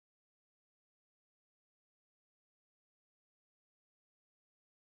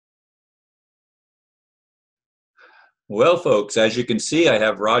Well, folks, as you can see, I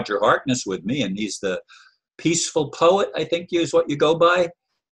have Roger Harkness with me, and he's the peaceful poet, I think is what you go by.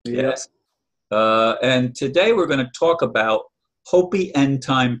 Yeah. Yes. And today we're going to talk about HOPI End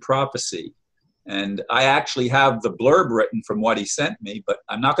Time Prophecy. And I actually have the blurb written from what he sent me, but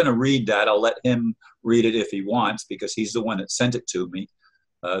I'm not going to read that. I'll let him read it if he wants, because he's the one that sent it to me.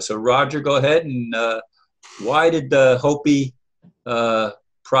 So Roger, go ahead. And why did the HOPI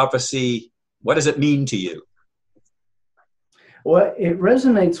prophecy, what does it mean to you? Well, it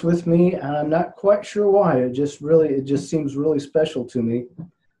resonates with me, and I'm not quite sure why. It just seems really special to me.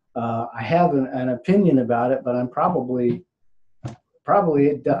 I have an opinion about it, but I'm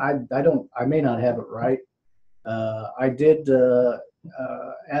I may not have it right. I did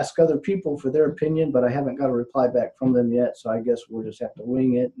ask other people for their opinion, but I haven't got a reply back from them yet. So I guess we'll just have to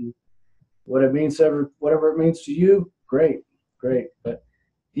wing it. And whatever it means to you, great. But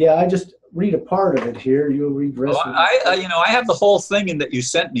yeah, I just read a part of it here. You'll read the Oh, rest of it. I have the whole thing in that you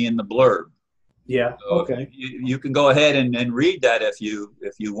sent me in the blurb. Yeah. So Okay. you can go ahead and read that if you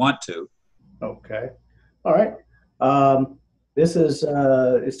want to. Okay. All right. This is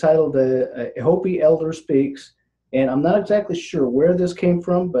it's titled "A Hopi Elder Speaks," and I'm not exactly sure where this came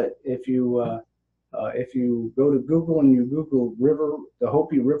from, but if you go to Google and you Google the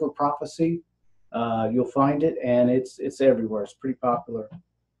Hopi River Prophecy, you'll find it, and it's everywhere. It's pretty popular.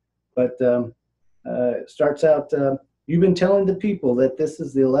 But it starts out, you've been telling the people that this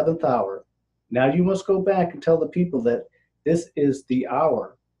is the 11th hour. Now you must go back and tell the people that this is the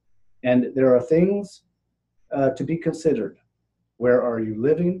hour. And there are things to be considered. Where are you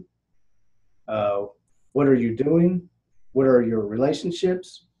living? What are you doing? What are your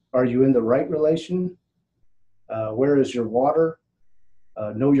relationships? Are you in the right relation? Where is your water?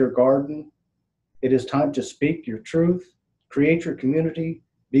 Know your garden. It is time to speak your truth. Create your community.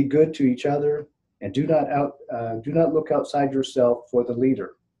 Be good to each other, and do not look outside yourself for the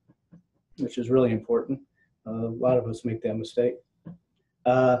leader, which is really important. A lot of us make that mistake.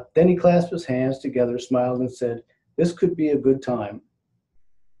 Then he clasped his hands together, smiled, and said, "This could be a good time.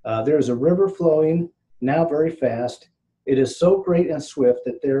 There is a river flowing now very fast. It is so great and swift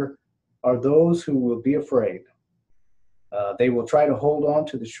that there are those who will be afraid. They will try to hold on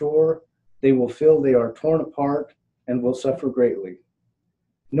to the shore. They will feel they are torn apart and will suffer greatly.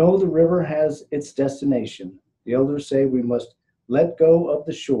 No, the river has its destination. The elders say we must let go of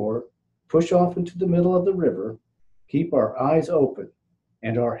the shore, push off into the middle of the river, keep our eyes open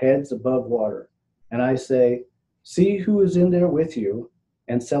and our heads above water. And I say, see who is in there with you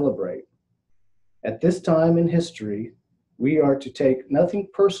and celebrate. At this time in history, we are to take nothing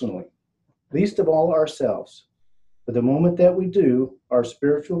personally, least of all ourselves. But the moment that we do, our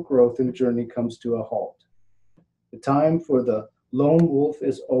spiritual growth and journey comes to a halt. The time for the lone wolf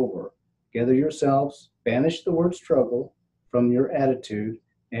is over. Gather yourselves, banish the word struggle from your attitude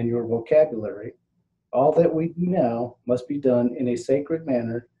and your vocabulary. All that we do now must be done in a sacred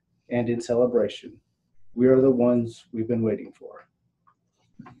manner and in celebration. We are the ones we've been waiting for."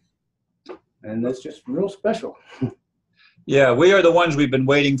 And that's just real special. Yeah, we are the ones we've been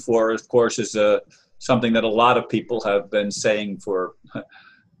waiting for, of course, is something that a lot of people have been saying for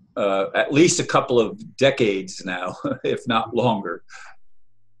at least a couple of decades now, if not longer.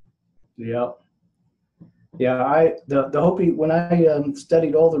 Yeah. Yeah, the Hopi, when I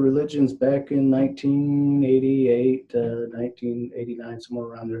studied all the religions back in 1988, 1989, somewhere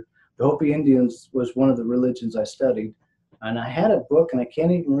around there, the Hopi Indians was one of the religions I studied. And I had a book, and I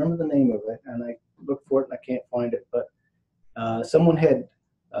can't even remember the name of it, and I looked for it and I can't find it, but someone had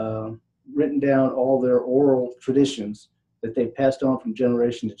written down all their oral traditions that they passed on from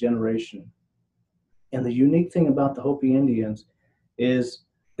generation to generation. And the unique thing about the Hopi Indians is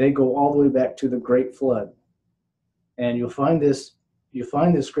they go all the way back to the Great Flood. And you'll find this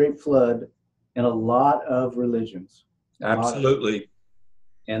Great Flood in a lot of religions. Absolutely.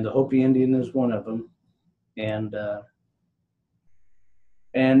 And the Hopi Indian is one of them. And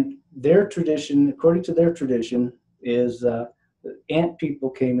their tradition, according to their tradition, is the ant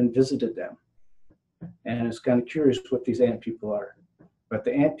people came and visited them. And it's kind of curious what these ant people are. But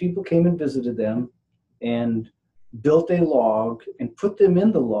the ant people came and visited them and built a log and put them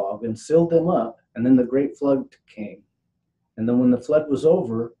in the log and sealed them up. And then the Great Flood came. And then when the flood was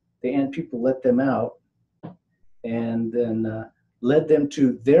over, the ant people let them out and then led them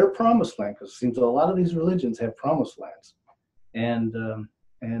to their promised land, because it seems a lot of these religions have promised lands. And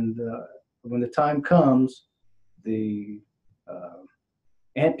when the time comes, the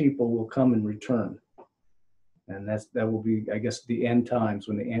ant people will come and return. And that will be, I guess, the end times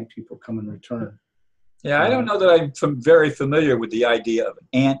when the ant people come and return. Yeah, I don't know that I'm very familiar with the idea of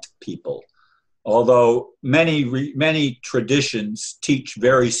ant people. although many traditions teach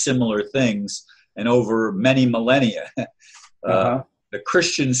very similar things, and over many millennia, the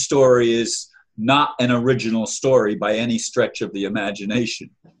Christian story is not an original story by any stretch of the imagination.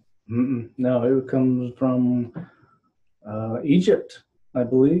 No, it comes from Egypt, I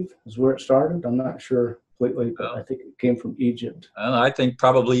believe, is where it started. I'm not sure completely, but I think it came from Egypt. Well, I think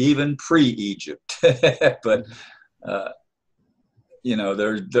probably even pre-Egypt, but how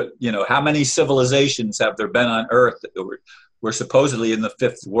many civilizations have there been on Earth? We're supposedly in the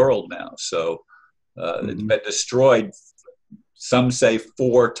fifth world now, so it's been destroyed. Some say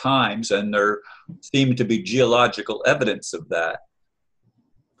 4 times, and there seem to be geological evidence of that.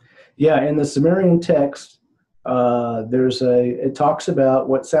 Yeah, in the Sumerian text, it talks about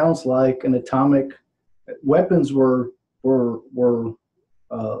what sounds like an atomic weapons were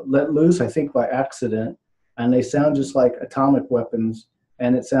let loose, I think, by accident, and they sound just like atomic weapons,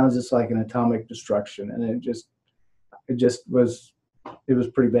 and it sounds just like an atomic destruction, and it was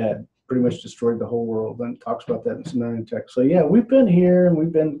pretty bad. Pretty much destroyed the whole world, and it talks about that in Sumerian text. So yeah, we've been here and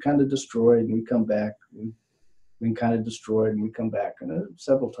we've been kind of destroyed, and we come back. We've been kind of destroyed, and we come back, and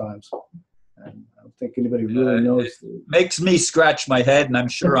several times. And I don't think anybody really knows. It makes me scratch my head, and I'm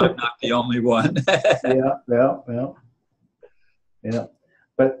sure I'm not the only one. Yeah.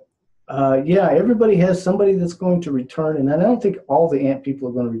 But everybody has somebody that's going to return, and I don't think all the ant people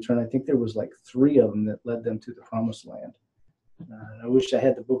are going to return. I think there was like 3 of them that led them to the promised land. I wish I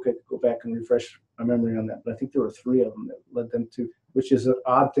had the book. I could go back and refresh my memory on that, but I think there were 3 of them that led them to, which is an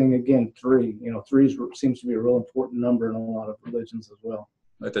odd thing. Again, 3. 3 seems to be a real important number in a lot of religions as well.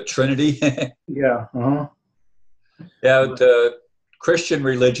 Like the Trinity. Yeah. Yeah. The Christian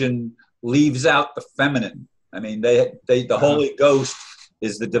religion leaves out the feminine. I mean, the Holy Ghost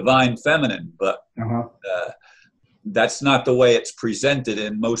is the divine feminine, but that's not the way it's presented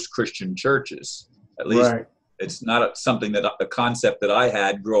in most Christian churches. At least it's not something a concept that I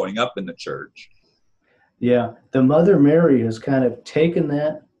had growing up in the church. Yeah, the Mother Mary has kind of taken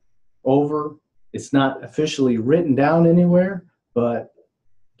that over. It's not officially written down anywhere, but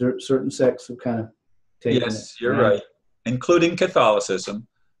certain sects have kind of taken it. Yes, you're right, including Catholicism.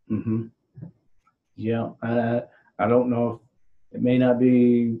 Yeah, I don't know if it may not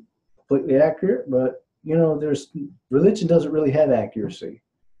be completely accurate, but religion doesn't really have accuracy.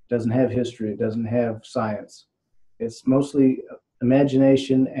 It doesn't have history. It doesn't have science. It's mostly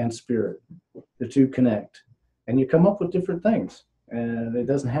imagination and spirit. The two connect, and you come up with different things, and it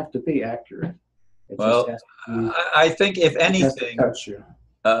doesn't have to be accurate. I think if anything,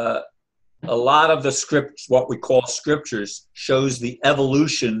 a lot of the scripts, what we call scriptures, shows the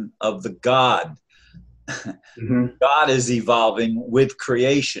evolution of the God. God is evolving with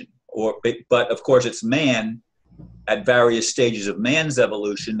creation, but of course it's man at various stages of man's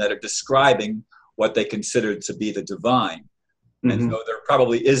evolution that are describing what they consider to be the divine. And so there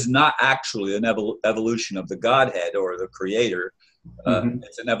probably is not actually an evolution of the Godhead or the Creator.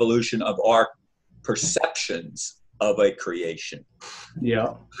 It's an evolution of our perceptions of a creation.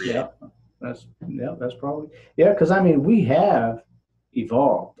 That's probably because we have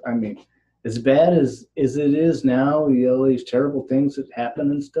evolved. As bad as it is now, these terrible things that happen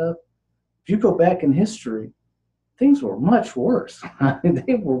and stuff. If you go back in history, things were much worse.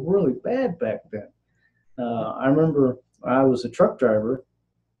 They were really bad back then. I remember I was a truck driver.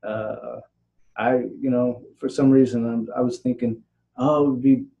 For some reason, I was thinking,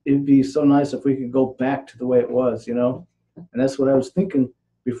 it'd be so nice if we could go back to the way it was, and that's what I was thinking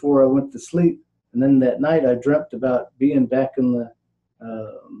before I went to sleep. And then that night, I dreamt about being back in the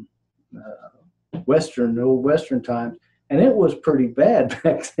old Western times, and it was pretty bad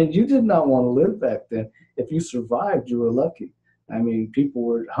back then. You did not want to live back then. If you survived, you were lucky. People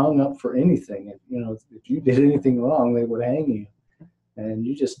were hung up for anything. If you did anything wrong, they would hang you. And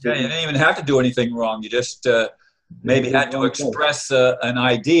you just you didn't even have to do anything wrong. You just maybe had to express an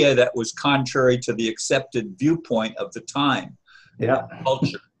idea that was contrary to the accepted viewpoint of the time.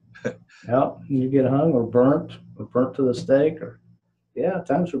 Culture. You get hung or burnt to the stake.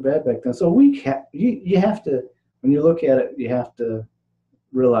 Times were bad back then. So you have to, when you look at it, you have to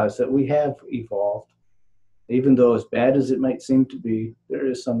realize that we have evolved. Even though as bad as it might seem to be, there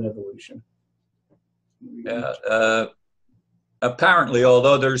is some evolution. Apparently,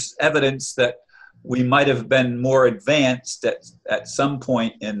 although there's evidence that we might have been more advanced at some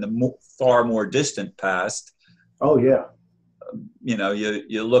point in the far more distant past. Oh, yeah.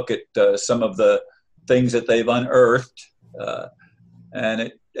 You look at some of the things that they've unearthed,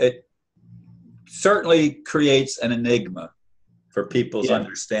 and it certainly creates an enigma for people's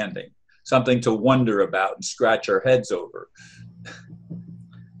understanding. Something to wonder about and scratch our heads over.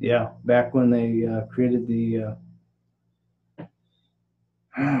 Yeah, back when they created the,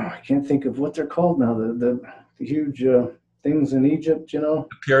 I can't think of what they're called now, the huge things in Egypt, you know?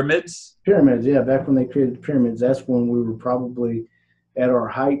 The pyramids? Pyramids, yeah, back when they created the pyramids, that's when we were probably at our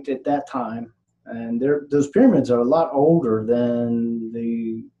height at that time. And those pyramids are a lot older than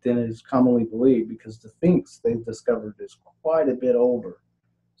is commonly believed, because the Sphinx they've discovered is quite a bit older.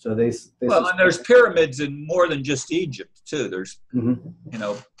 So they Well, and there's pyramids in more than just Egypt too. There's you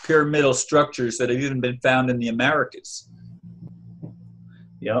know, pyramidal structures that have even been found in the Americas.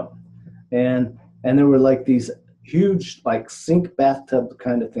 Yep. And there were like these huge like sink bathtub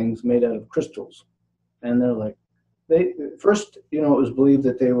kind of things made out of crystals. And they're like, they first, you know, it was believed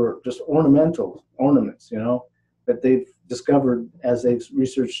that they were just ornaments, you know, but they've discovered as they've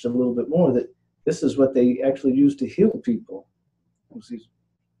researched a little bit more that this is what they actually used to heal people. It was these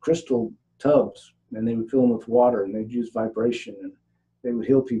crystal tubs, and they would fill them with water, and they'd use vibration, and they would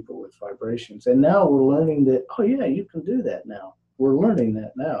heal people with vibrations. And now we're learning that, oh yeah, you can do that now. We're learning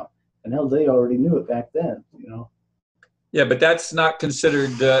that now. And hell, they already knew it back then, you know. Yeah, but that's not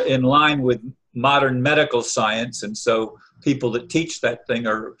considered in line with modern medical science, and so people that teach that thing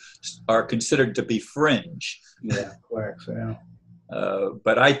are considered to be fringe. Yeah, quacks, yeah.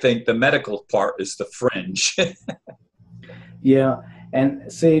 But I think the medical part is the fringe. Yeah,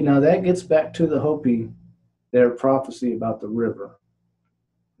 and see, now that gets back to the Hopi, their prophecy about the river.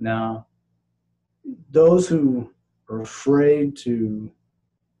 Now, those who are afraid to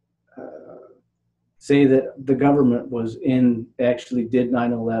say that the government actually did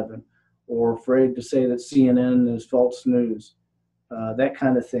 9/11, or afraid to say that CNN is false news, that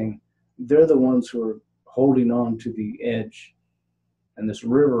kind of thing, they're the ones who are holding on to the edge. And this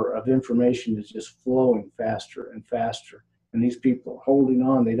river of information is just flowing faster and faster. And these people are holding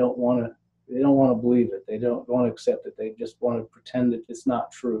on. They don't want to believe it. They don't want to accept it. They just want to pretend that it's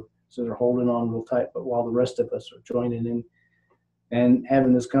not true. So they're holding on real tight. But while the rest of us are joining in and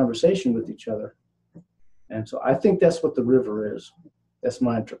having this conversation with each other. And so I think that's what the river is. That's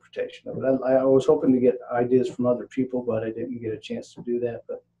my interpretation of it. I was hoping to get ideas from other people, but I didn't get a chance to do that.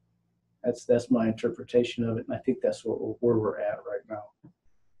 But that's my interpretation of it, and I think that's where we're at right now.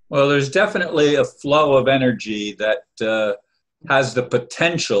 Well, there's definitely a flow of energy that has the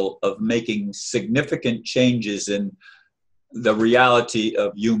potential of making significant changes in the reality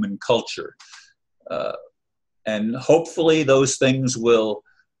of human culture. And hopefully those things will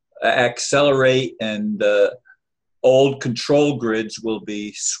accelerate, and old control grids will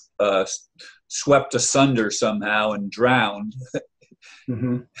be swept asunder somehow and drowned,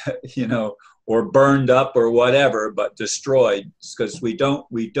 you know, or burned up or whatever, but destroyed, because we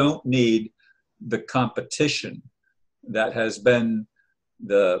don't need the competition that has been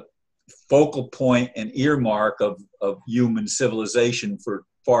the focal point and earmark of human civilization for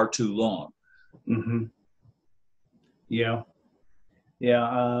far too long. Yeah.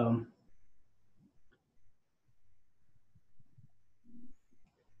 Yeah.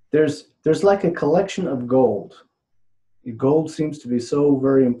 There's like a collection of gold. Gold seems to be so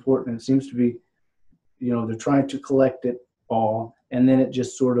very important. It seems to be, you know, they're trying to collect it all, and then it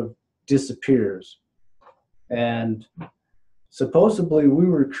just sort of disappears. And supposedly we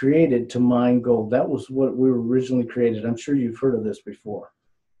were created to mine gold. That was what we were originally created. I'm sure you've heard of this before.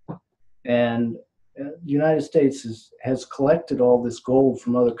 And the United States has collected all this gold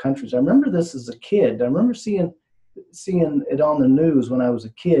from other countries. I remember this as a kid. I remember seeing it on the news when I was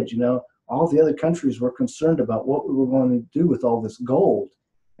a kid. You know, all the other countries were concerned about what we were going to do with all this gold.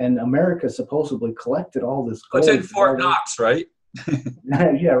 And America supposedly collected all this gold. It's in Fort Knox, right?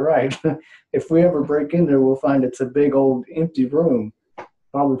 Yeah, right. If we ever break in there, we'll find it's a big old empty room,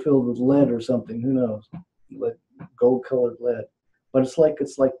 probably filled with lead or something. Who knows? Gold-colored lead. But it's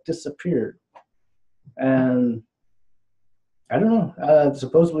like disappeared. And I don't know.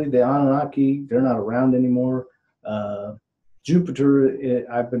 Supposedly the Anunnaki, they're not around anymore. Jupiter,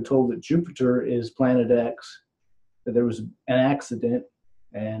 I've been told that Jupiter is Planet X. That there was an accident,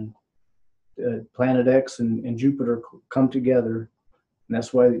 and Planet X and Jupiter come together, and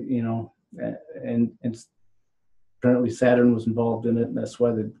that's why, you know, and apparently Saturn was involved in it, and that's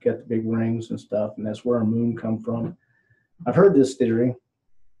why they got the big rings and stuff, and that's where our moon come from. I've heard this theory,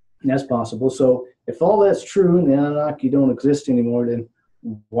 and that's possible. So if all that's true and the Anunnaki don't exist anymore, then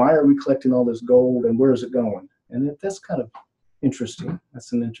why are we collecting all this gold, and where is it going? And that's kind of interesting.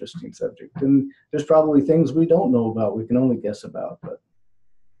 That's an interesting subject. And there's probably things we don't know about. We can only guess about.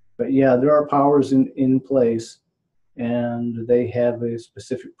 But yeah, there are powers in place, and they have a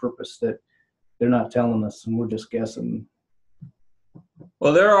specific purpose that they're not telling us, and we're just guessing.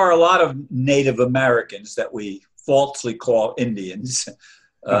 Well, there are a lot of Native Americans that we falsely call Indians,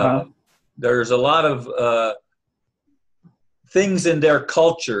 Uh-huh. There's a lot of things in their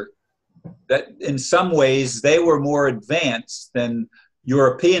culture that in some ways they were more advanced than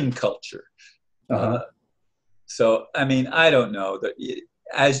European culture. Uh-huh. So, I mean, I don't know.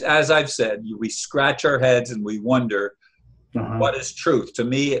 As I've said, we scratch our heads and we wonder what is truth. To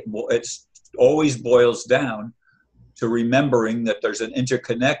me, it's always boils down to remembering that there's an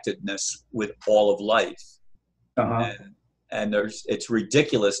interconnectedness with all of life. Uh-huh. And it's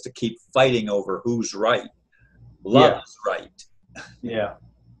ridiculous to keep fighting over who's right. Love Yeah. is right. Yeah.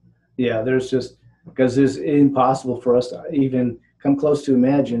 Yeah. There's just, because it's impossible for us to even come close to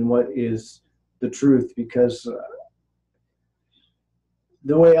imagine what is the truth, because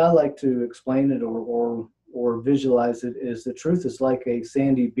the way I like to explain it or visualize it is the truth is like a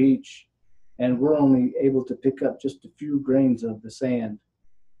sandy beach, and we're only able to pick up just a few grains of the sand,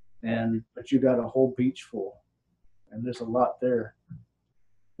 but you got a whole beach full, and there's a lot there.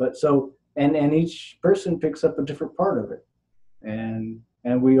 But so and each person picks up a different part of it, and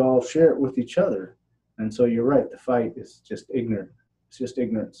we all share it with each other. And so you're right, the fight is just ignorant. It's just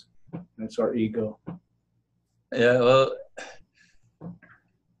ignorance. And it's our ego. Yeah, well,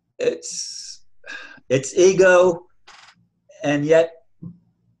 it's ego, and yet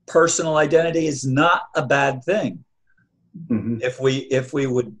personal identity is not a bad thing. Mm-hmm. If we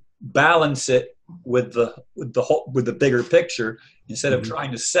would balance it with the bigger picture instead of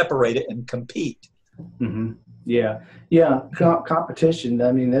trying to separate it and compete. Mm-hmm. Yeah. Competition.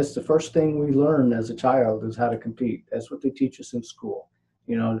 I mean, that's the first thing we learn as a child is how to compete. That's what they teach us in school.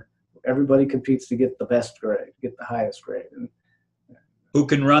 You know, everybody competes to get the best grade, get the highest grade, and who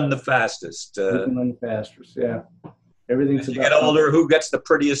can run the fastest. Who can run the fastest? Yeah. Everything's as you about get older, who gets the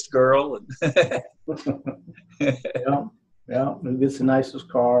prettiest girl? Yeah. Who gets the nicest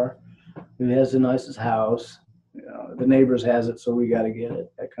car? Who has the nicest house? You know, the neighbors has it, so we got to get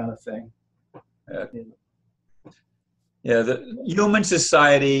it. That kind of thing. Yeah. The human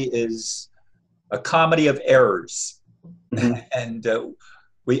society is a comedy of errors, and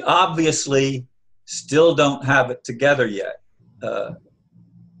we obviously still don't have it together yet.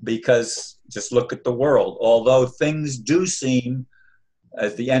 Because just look at the world. Although things do seem,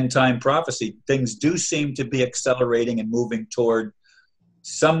 as the end time prophecy, things do seem to be accelerating and moving toward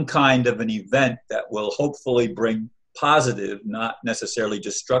some kind of an event that will hopefully bring positive, not necessarily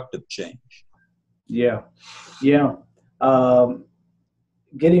destructive change. Yeah.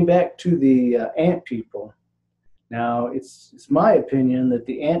 Getting back to the ant people. Now, it's my opinion that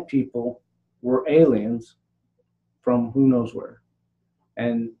the ant people were aliens from who knows where.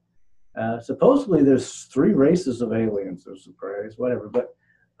 And supposedly there's 3 races of aliens, or surprise, whatever, but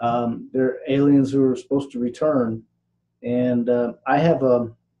they're aliens who are supposed to return. And I have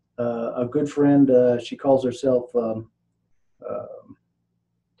a good friend. She calls herself,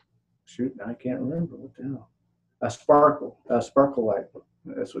 shoot, I can't remember what the hell. A sparkle light.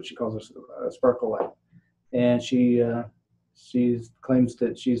 That's what she calls herself, a sparkle light. And she claims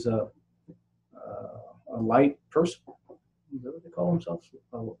that she's a light person. Is that what they call themselves?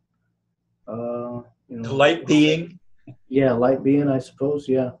 Light being. Yeah, light being, I suppose.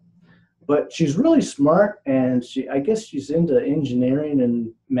 Yeah, but she's really smart, and I guess she's into engineering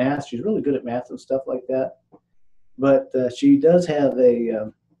and math. She's really good at math and stuff like that. But she does have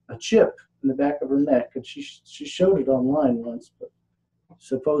a chip in the back of her neck, and she showed it online once. But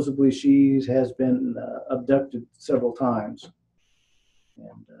supposedly she has been abducted several times,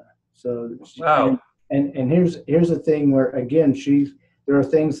 and wow. And here's the thing where again there are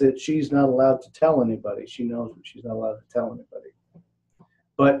things that she's not allowed to tell anybody. She knows, but she's not allowed to tell anybody.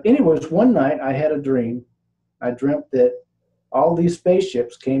 But anyways, one night I had a dream. I dreamt that all these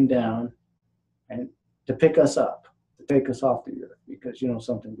spaceships came down and to pick us up, to take us off the earth, because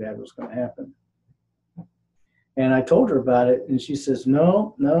something bad was going to happen. And I told her about it, and she says,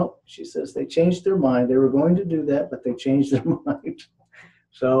 no. She says they changed their mind. They were going to do that, but they changed their mind.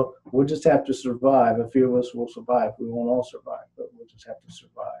 So we'll just have to survive. A few of us will survive. We won't all survive, but we'll just have to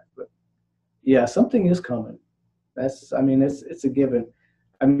survive. But yeah, something is coming. It's a given.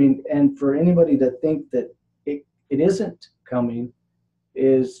 And for anybody to think that it isn't coming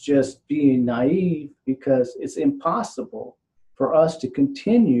is just being naive, because it's impossible for us to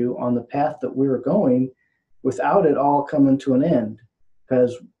continue on the path that we're going without it all coming to an end,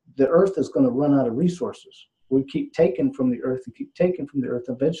 because the earth is going to run out of resources. We keep taking from the earth and keep taking from the earth.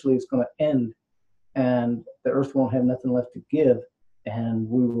 Eventually it's going to end, and the earth won't have nothing left to give, and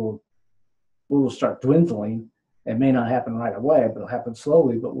we will start dwindling. It may not happen right away, but it'll happen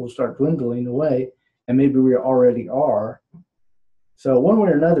slowly, but we'll start dwindling away, and maybe we already are. So one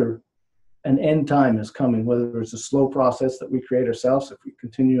way or another, an end time is coming, whether it's a slow process that we create ourselves if we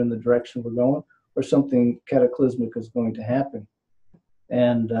continue in the direction we're going, or something cataclysmic is going to happen.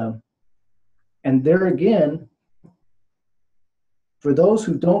 And there again, for those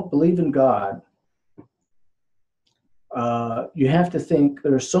who don't believe in God, you have to think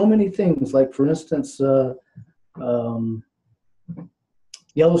there are so many things, like for instance,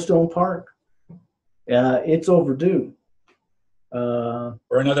 Yellowstone Park, it's overdue. Or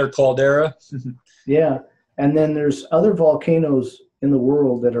another caldera. Yeah. And then there's other volcanoes in the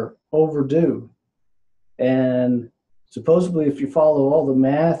world that are overdue. And supposedly, if you follow all the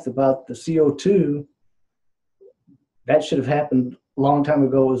math about the CO2, that should have happened a long time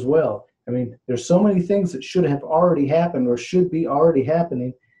ago as well. I mean, there's so many things that should have already happened or should be already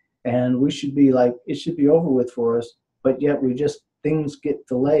happening. And we should be like, it should be over with for us. But yet things get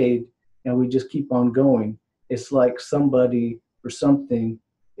delayed and we just keep on going. It's like somebody or something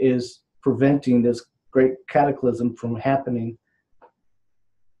is preventing this great cataclysm from happening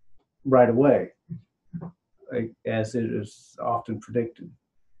right away, as it is often predicted.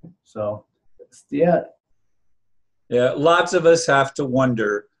 So, yeah. Yeah, lots of us have to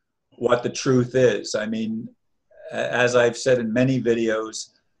wonder what the truth is. I mean, as I've said in many videos,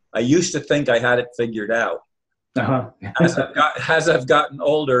 I used to think I had it figured out. Uh-huh. As I've gotten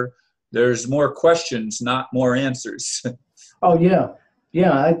older, there's more questions, not more answers. Oh, yeah.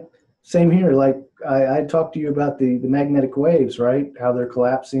 Yeah, same here. Like I talked to you about the magnetic waves, right? How they're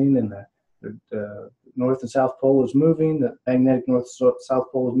collapsing and the North and South Pole is moving, the magnetic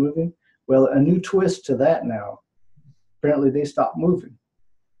North-South Pole is moving. Well, a new twist to that now. Apparently they stopped moving.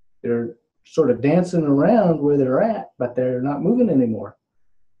 They're sort of dancing around where they're at, but they're not moving anymore.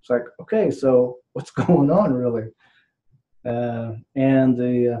 It's like, okay, so what's going on really? And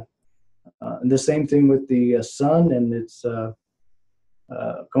the same thing with the sun, and it's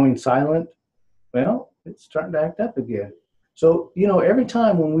going silent. Well, it's starting to act up again. So, every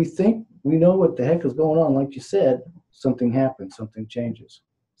time when we think we know what the heck is going on, like you said, something happens, something changes.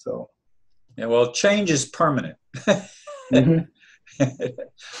 So, yeah, well, change is permanent. mm-hmm.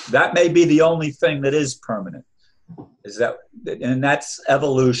 That may be the only thing that is permanent. And that's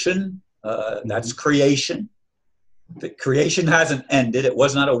evolution. That's creation. The creation hasn't ended. It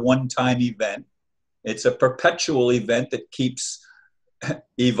was not a one-time event. It's a perpetual event that keeps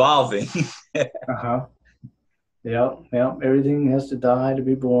evolving. Uh-huh. Yeah. Everything has to die to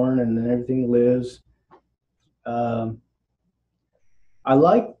be born, and then everything lives. I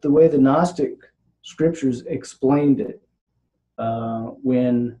like the way the Gnostic scriptures explained it.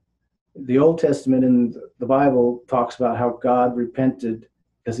 When the Old Testament and the Bible talks about how God repented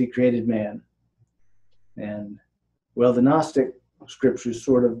because he created man. And, well, the Gnostic scriptures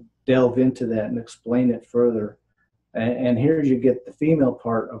sort of delve into that and explain it further. And here you get the female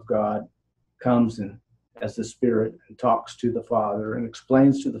part of God comes in as the Spirit and talks to the Father and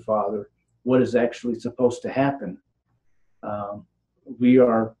explains to the Father what is actually supposed to happen. We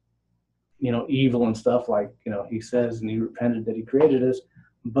are, evil and stuff, like, he says, and he repented that he created us.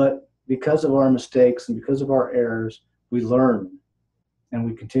 But because of our mistakes and because of our errors, we learn, and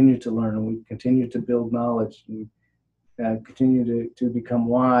we continue to learn, and we continue to build knowledge, and we continue to become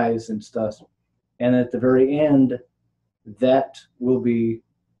wise and stuff. And at the very end, that will be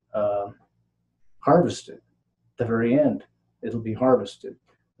harvested. At the very end, it'll be harvested.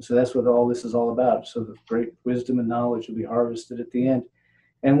 So that's what all this is all about. So the great wisdom and knowledge will be harvested at the end.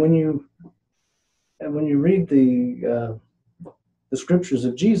 And when you read the scriptures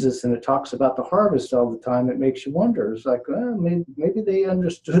of Jesus, and it talks about the harvest all the time, it makes you wonder. It's like, well, maybe they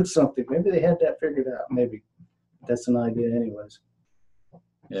understood something. Maybe they had that figured out. Maybe that's an idea, anyways.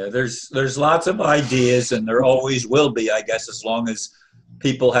 Yeah, there's lots of ideas, and there always will be, I guess, as long as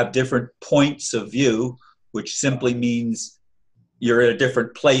people have different points of view, which simply means you're at a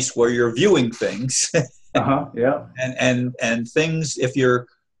different place where you're viewing things. Yeah. And things, if you're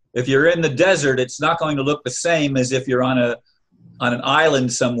in the desert, it's not going to look the same as if you're on an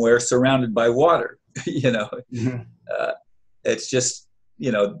island somewhere surrounded by water. Mm-hmm. It's just,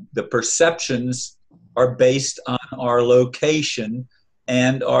 the perceptions are based on our location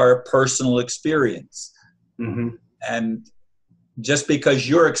and our personal experience. Mm-hmm. And just because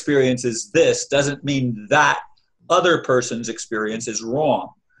your experience is this doesn't mean that other person's experience is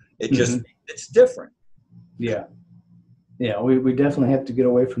wrong. It just means it's different. Yeah. Yeah, we definitely have to get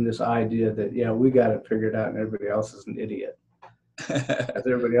away from this idea that, we got it figured out and everybody else is an idiot.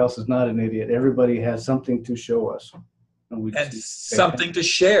 Everybody else is not an idiot. Everybody has something to show us. And something to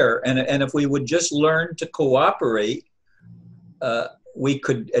share. And if we would just learn to cooperate, we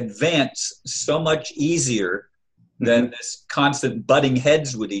could advance so much easier than this constant butting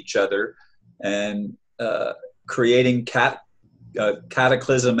heads with each other. and creating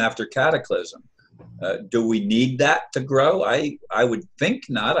cataclysm after cataclysm. Do we need that to grow? I would think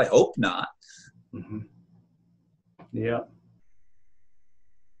not. I hope not. Mm-hmm. Yeah.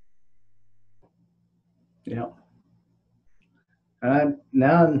 Yeah.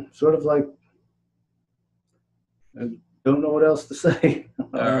 Now I'm sort of like, I don't know what else to say.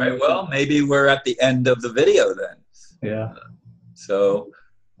 All right. Well, maybe we're at the end of the video then. Yeah. So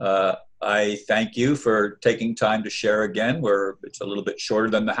I thank you for taking time to share again. It's a little bit shorter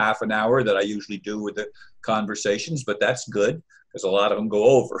than the half an hour that I usually do with the conversations, but that's good because a lot of them go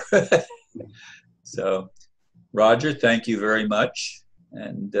over. So, Roger, thank you very much.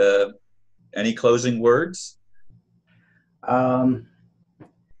 And any closing words?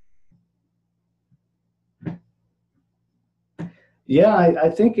 Yeah, I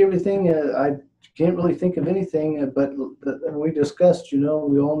think everything, I can't really think of anything, but we discussed, we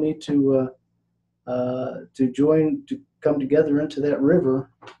all need to come together into that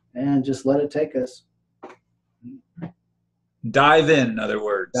river and just let it take us. Dive in other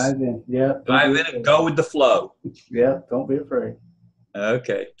words. Dive in, yeah. Dive in and go with the flow. Yeah, don't be afraid.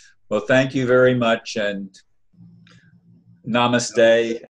 Okay. Well, thank you very much, and namaste.